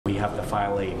have to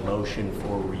file a motion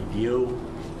for review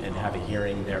and have a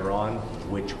hearing thereon,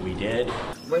 which we did.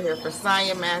 We're here for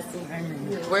Sonya Massey.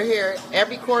 We're here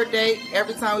every court date,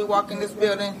 every time we walk in this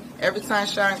building, every time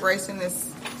Sean Grayson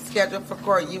is scheduled for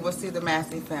court, you will see the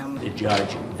Massey family. The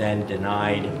judge then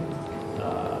denied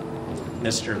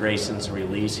Mr. Grayson's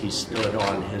release. He stood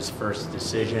on his first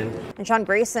decision. And Sean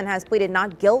Grayson has pleaded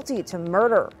not guilty to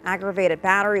murder, aggravated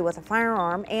battery with a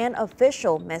firearm, and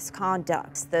official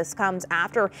misconduct. This comes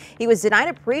after he was denied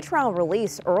a pretrial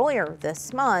release earlier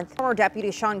this month. Former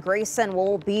Deputy Sean Grayson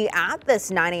will be at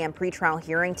this 9 a.m. pretrial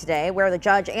hearing today, where the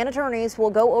judge and attorneys will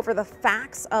go over the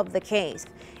facts of the case.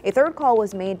 A third call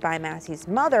was made by Massey's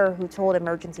mother, who told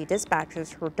emergency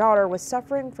dispatchers her daughter was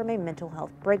suffering from a mental health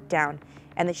breakdown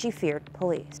and that she feared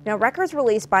police. Now, records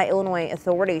released by Illinois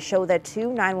authorities show that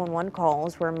 2 911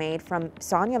 calls were made from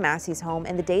Sonya Massey's home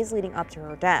in the days leading up to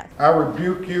her death. I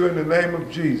rebuke you in the name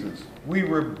of Jesus. We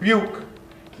rebuke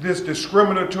this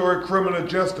discriminatory criminal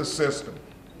justice system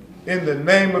in the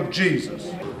name of Jesus.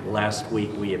 Last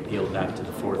week, we appealed that to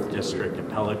the 4th District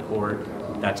Appellate Court.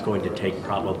 That's going to take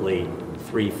probably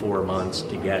 3-4 months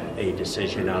to get a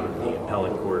decision out of the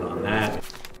appellate court on that.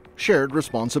 Shared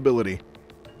responsibility.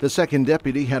 The second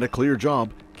deputy had a clear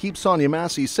job: keep Sonya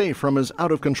Massey safe from his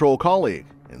out-of-control colleague.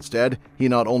 Instead, he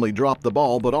not only dropped the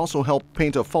ball, but also helped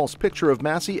paint a false picture of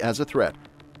Massey as a threat.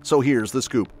 So here's the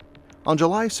scoop. On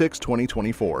July 6,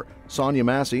 2024, Sonya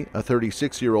Massey, a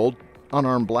 36-year-old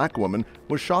unarmed black woman,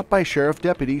 was shot by Sheriff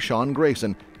Deputy Sean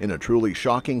Grayson in a truly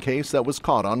shocking case that was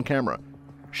caught on camera.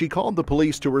 She called the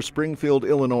police to her Springfield,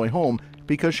 Illinois home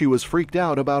because she was freaked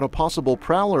out about a possible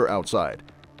prowler outside.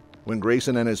 When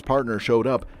Grayson and his partner showed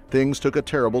up, things took a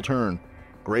terrible turn.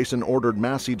 Grayson ordered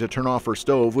Massey to turn off her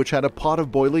stove, which had a pot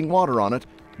of boiling water on it.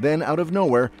 Then, out of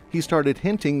nowhere, he started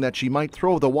hinting that she might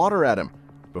throw the water at him.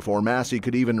 Before Massey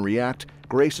could even react,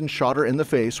 Grayson shot her in the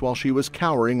face while she was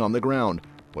cowering on the ground.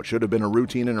 What should have been a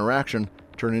routine interaction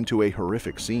turned into a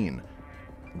horrific scene.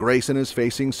 Grayson is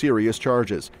facing serious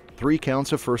charges: 3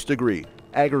 counts of first degree,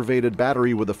 aggravated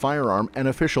battery with a firearm, and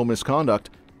official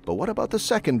misconduct. But what about the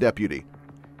second deputy?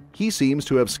 He seems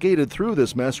to have skated through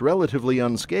this mess relatively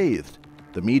unscathed.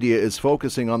 The media is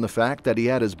focusing on the fact that he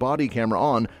had his body camera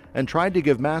on and tried to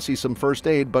give Massey some first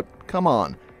aid, but come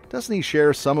on, doesn't he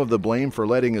share some of the blame for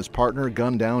letting his partner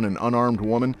gun down an unarmed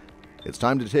woman? It's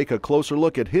time to take a closer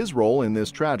look at his role in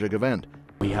this tragic event.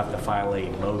 We have to file a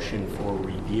motion for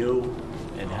review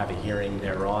and have a hearing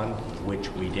thereon, which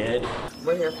we did.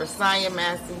 We're here for Sonya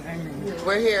Massey.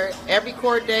 We're here every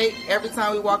court date, every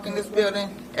time we walk in this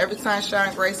building, every time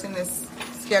Sean Grayson is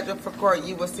scheduled for court,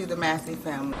 you will see the Massey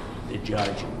family. The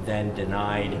judge then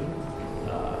denied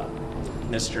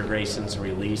Mr. Grayson's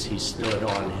release. He stood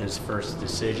on his first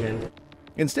decision.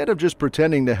 Instead of just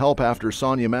pretending to help after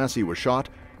Sonya Massey was shot,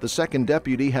 the second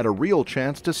deputy had a real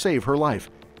chance to save her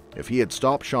life. If he had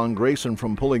stopped Sean Grayson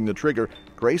from pulling the trigger,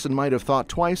 Grayson might have thought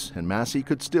twice and Massey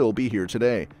could still be here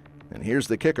today. And here's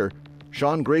the kicker: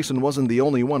 Sean Grayson wasn't the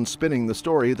only one spinning the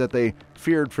story that they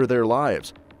feared for their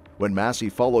lives. When Massey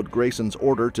followed Grayson's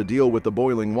order to deal with the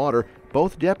boiling water,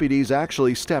 both deputies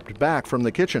actually stepped back from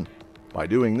the kitchen. By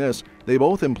doing this, they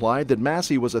both implied that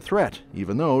Massey was a threat,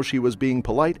 even though she was being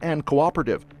polite and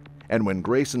cooperative. And when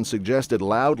Grayson suggested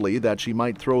loudly that she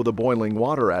might throw the boiling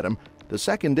water at him, the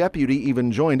second deputy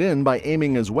even joined in by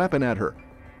aiming his weapon at her.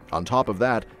 On top of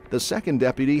that, the second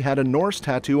deputy had a Norse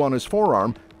tattoo on his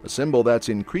forearm, a symbol that's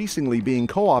increasingly being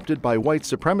co-opted by white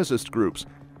supremacist groups.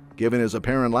 Given his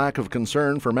apparent lack of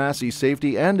concern for Massey's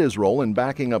safety and his role in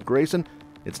backing up Grayson,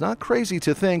 it's not crazy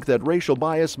to think that racial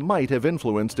bias might have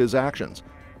influenced his actions.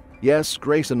 Yes,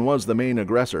 Grayson was the main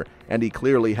aggressor, and he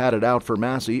clearly had it out for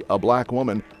Massey, a black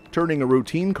woman, turning a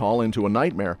routine call into a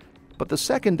nightmare. But the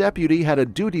second deputy had a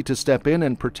duty to step in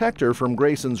and protect her from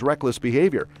Grayson's reckless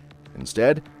behavior.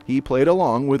 Instead, he played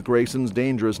along with Grayson's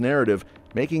dangerous narrative,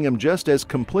 making him just as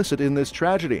complicit in this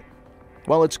tragedy.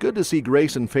 While it's good to see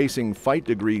Grayson facing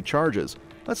fight-degree charges,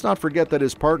 let's not forget that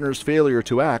his partner's failure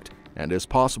to act and his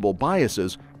possible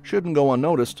biases shouldn't go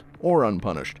unnoticed or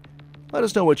unpunished. Let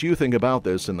us know what you think about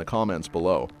this in the comments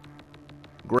below.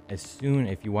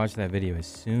 If you watch that video, as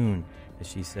soon as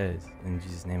she says, "In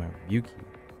Jesus' name I rebuke you,"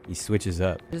 he switches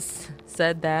up. Just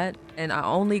said that, and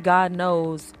only God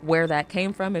knows where that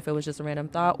came from, if it was just a random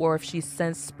thought or if she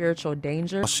sensed spiritual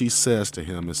danger. What she says to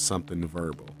him is something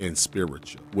verbal and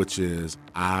spiritual, which is,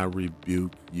 "I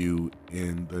rebuke you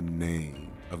in the name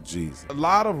of Jesus." A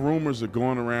lot of rumors are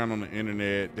going around on the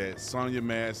internet that Sonya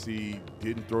Massey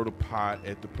didn't throw the pot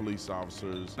at the police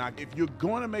officers. Now, if you're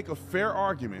going to make a fair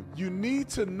argument, you need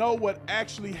to know what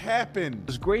actually happened.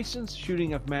 Does Grayson's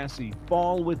shooting of Massey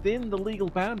fall within the legal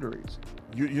boundaries?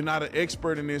 You're not an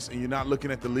expert in this, and you're not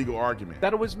looking at the legal argument.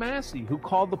 That it was Massey who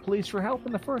called the police for help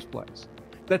in the first place.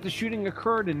 That the shooting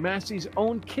occurred in Massey's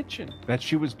own kitchen. That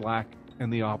she was black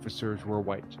and the officers were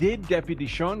white. Did Deputy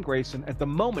Sean Grayson, at the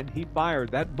moment he fired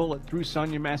that bullet through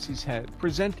Sonya Massey's head,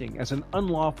 presenting as an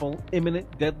unlawful,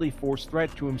 imminent, deadly force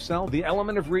threat to himself? The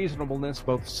element of reasonableness,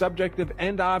 both subjective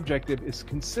and objective, is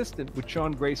consistent with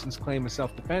Sean Grayson's claim of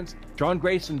self-defense. Sean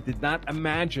Grayson did not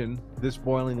imagine this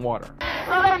boiling water.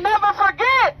 So they never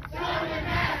forget!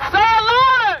 Say it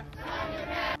louder!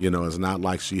 You know, it's not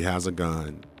like she has a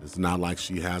gun. It's not like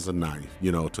she has a knife,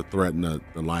 you know, to threaten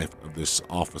the life of this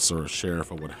officer or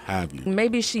sheriff or what have you.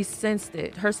 Maybe she sensed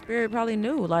it. Her spirit probably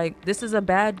knew, like, this is a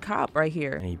bad cop right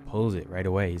here. And he pulls it right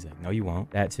away. He's like, no, you won't.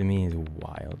 That to me is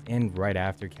wild. And right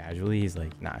after, casually, he's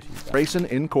like, nah, she's back. Grayson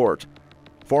in court.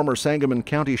 Former Sangamon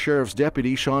County Sheriff's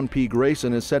Deputy Sean P.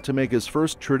 Grayson is set to make his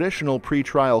first traditional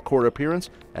pretrial court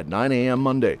appearance at 9 a.m.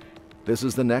 Monday. This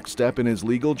is the next step in his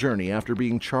legal journey after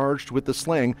being charged with the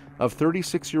slaying of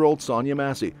 36-year-old Sonya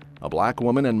Massey, a black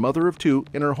woman and mother of two,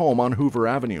 in her home on Hoover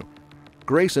Avenue.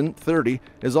 Grayson, 30,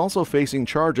 is also facing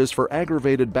charges for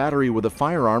aggravated battery with a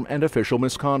firearm and official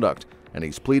misconduct, and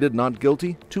he's pleaded not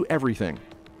guilty to everything.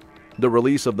 The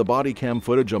release of the body cam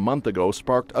footage a month ago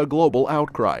sparked a global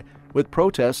outcry, with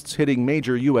protests hitting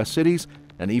major U.S. cities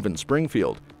and even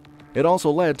Springfield. It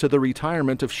also led to the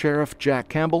retirement of Sheriff Jack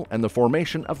Campbell and the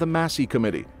formation of the Massey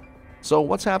Committee. So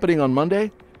what's happening on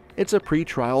Monday? It's a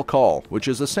pretrial call, which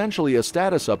is essentially a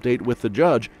status update with the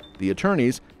judge, the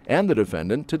attorneys, and the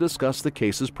defendant to discuss the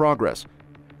case's progress.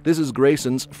 This is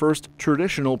Grayson's first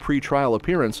traditional pretrial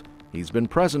appearance. He's been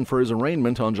present for his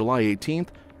arraignment on July 18th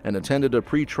and attended a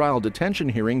pretrial detention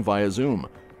hearing via Zoom.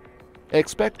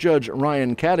 Expect Judge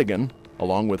Ryan Cadigan,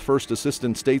 along with First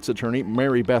Assistant State's Attorney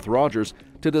Mary Beth Rogers,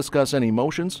 to discuss any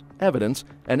motions, evidence,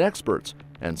 and experts,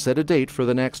 and set a date for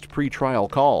the next pretrial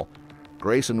call.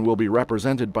 Grayson will be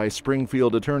represented by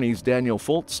Springfield attorneys Daniel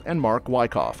Fultz and Mark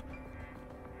Wyckoff.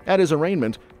 At his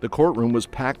arraignment, the courtroom was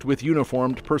packed with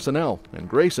uniformed personnel, and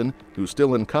Grayson, who's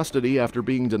still in custody after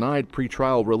being denied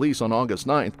pretrial release on August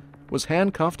 9th, was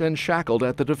handcuffed and shackled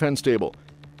at the defense table.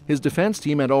 His defense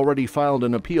team had already filed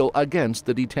an appeal against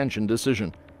the detention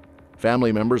decision.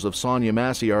 Family members of Sonya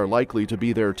Massey are likely to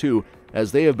be there too,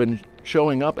 as they have been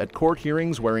showing up at court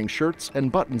hearings wearing shirts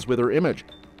and buttons with her image.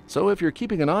 So if you're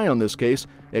keeping an eye on this case,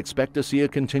 expect to see a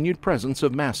continued presence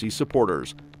of Massey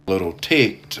supporters. A little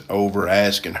ticked over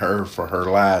asking her for her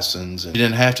license, and he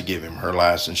didn't have to give him her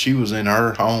license. She was in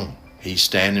her home. He's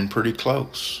standing pretty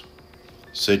close.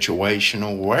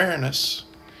 Situational awareness.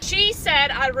 She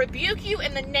said, I rebuke you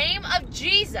in the name of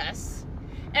Jesus.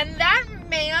 And that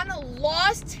man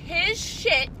lost his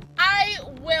shit. I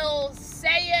will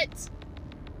say it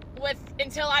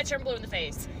until I turn blue in the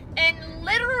face. And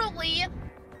literally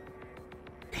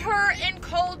her in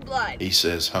cold blood. He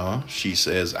says, huh? She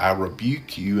says, I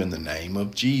rebuke you in the name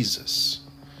of Jesus.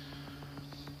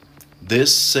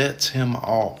 This sets him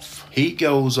off. He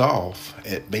goes off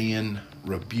at being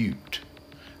rebuked.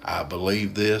 I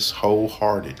believe this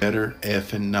wholehearted. Better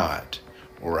effing not,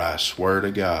 or I swear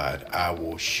to God, I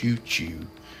will shoot you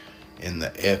in the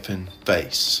effing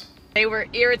face. They were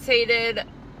irritated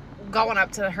going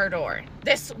up to her door.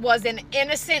 This was an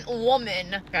innocent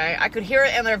woman. Okay, I could hear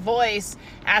it in their voice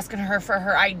asking her for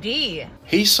her ID.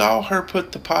 He saw her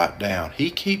put the pot down.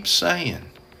 He keeps saying,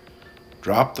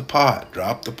 drop the pot,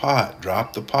 drop the pot,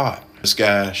 drop the pot. This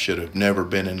guy should have never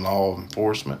been in law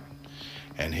enforcement,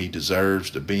 and he deserves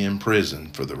to be in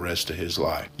prison for the rest of his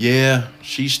life. Yeah,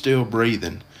 she's still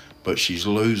breathing, but she's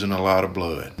losing a lot of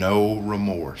blood. No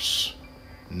remorse.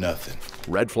 Nothing.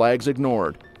 Red flags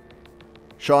ignored.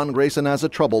 Sean Grayson has a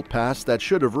troubled past that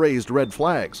should have raised red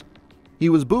flags. He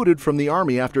was booted from the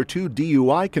Army after 2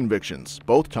 DUI convictions,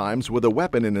 both times with a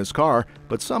weapon in his car,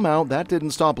 but somehow that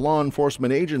didn't stop law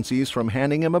enforcement agencies from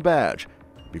handing him a badge.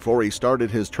 Before he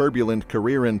started his turbulent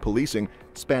career in policing,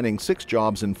 spanning 6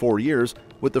 jobs in 4 years,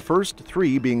 with the first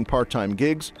 3 being part-time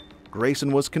gigs,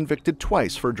 Grayson was convicted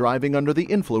twice for driving under the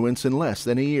influence in less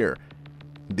than a year.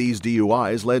 These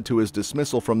DUIs led to his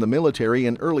dismissal from the military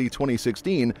in early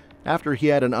 2016 after he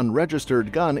had an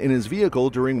unregistered gun in his vehicle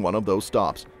during one of those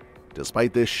stops.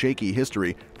 Despite this shaky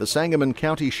history, the Sangamon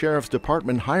County Sheriff's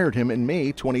Department hired him in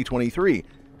May 2023.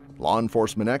 Law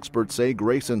enforcement experts say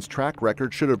Grayson's track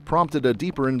record should have prompted a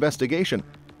deeper investigation.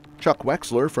 Chuck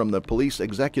Wexler from the Police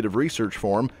Executive Research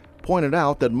Forum pointed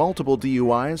out that multiple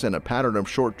DUIs and a pattern of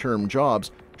short-term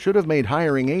jobs should have made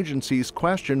hiring agencies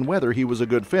question whether he was a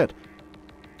good fit.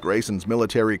 Grayson's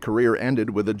military career ended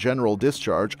with a general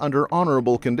discharge under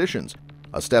honorable conditions,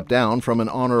 a step down from an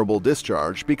honorable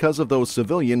discharge because of those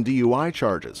civilian DUI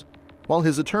charges. While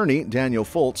his attorney, Daniel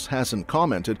Foltz, hasn't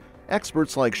commented,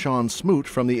 experts like Sean Smoot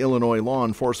from the Illinois Law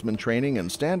Enforcement Training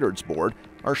and Standards Board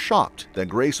are shocked that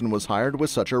Grayson was hired with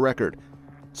such a record.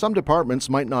 Some departments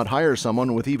might not hire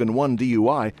someone with even 1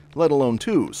 DUI, let alone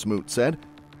 2, Smoot said.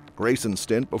 Grayson's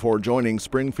stint before joining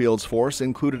Springfield's force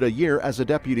included a year as a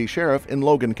deputy sheriff in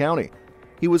Logan County.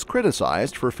 He was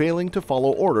criticized for failing to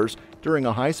follow orders during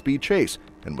a high-speed chase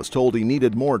and was told he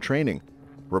needed more training.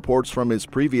 Reports from his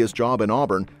previous job in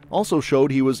Auburn also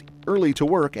showed he was early to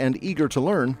work and eager to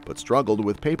learn, but struggled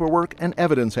with paperwork and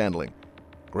evidence handling.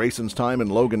 Grayson's time in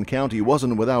Logan County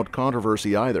wasn't without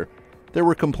controversy either. There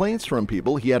were complaints from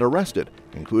people he had arrested,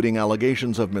 including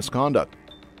allegations of misconduct.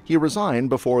 He resigned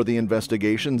before the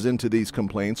investigations into these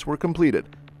complaints were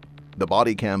completed. The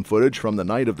body cam footage from the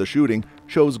night of the shooting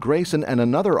shows Grayson and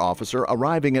another officer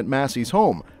arriving at Massey's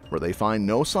home, where they find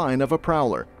no sign of a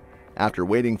prowler. After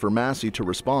waiting for Massey to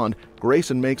respond,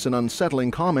 Grayson makes an unsettling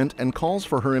comment and calls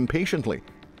for her impatiently.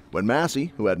 When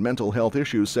Massey, who had mental health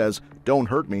issues, says, "Don't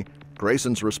hurt me,"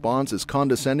 Grayson's response is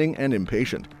condescending and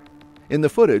impatient. In the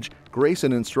footage,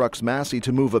 Grayson instructs Massey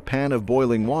to move a pan of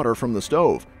boiling water from the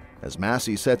stove. As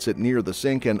Massey sets it near the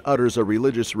sink and utters a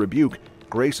religious rebuke,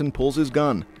 Grayson pulls his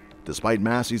gun. Despite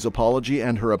Massey's apology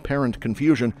and her apparent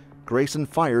confusion, Grayson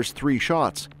fires 3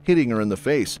 shots, hitting her in the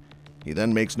face. He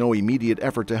then makes no immediate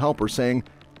effort to help her, saying,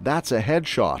 "That's a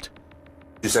headshot."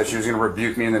 She said she was going to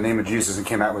rebuke me in the name of Jesus and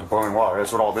came out with boiling water.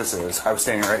 That's what all this is. I was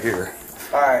standing right here.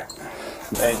 All right.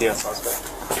 Anything else,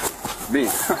 suspect? Me.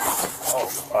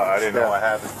 I didn't know what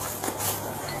happened.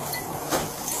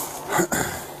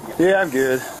 Yeah, I'm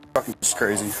good. Fucking just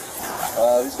crazy.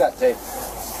 Who's got tape?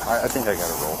 I think I got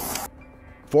a roll.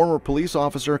 Former police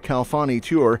officer Kalfani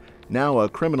Ture, now a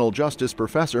criminal justice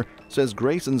professor, says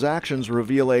Grayson's actions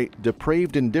reveal a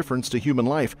depraved indifference to human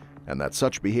life and that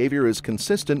such behavior is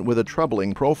consistent with a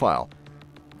troubling profile.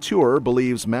 Ture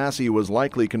believes Massey was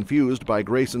likely confused by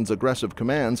Grayson's aggressive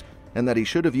commands and that he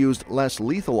should have used less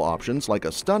lethal options like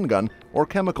a stun gun or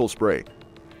chemical spray.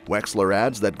 Wexler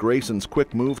adds that Grayson's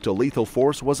quick move to lethal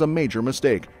force was a major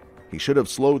mistake. He should have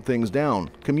slowed things down,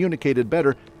 communicated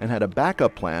better, and had a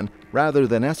backup plan rather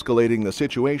than escalating the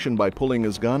situation by pulling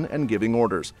his gun and giving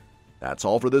orders. That's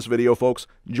all for this video, folks.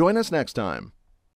 Join us next time.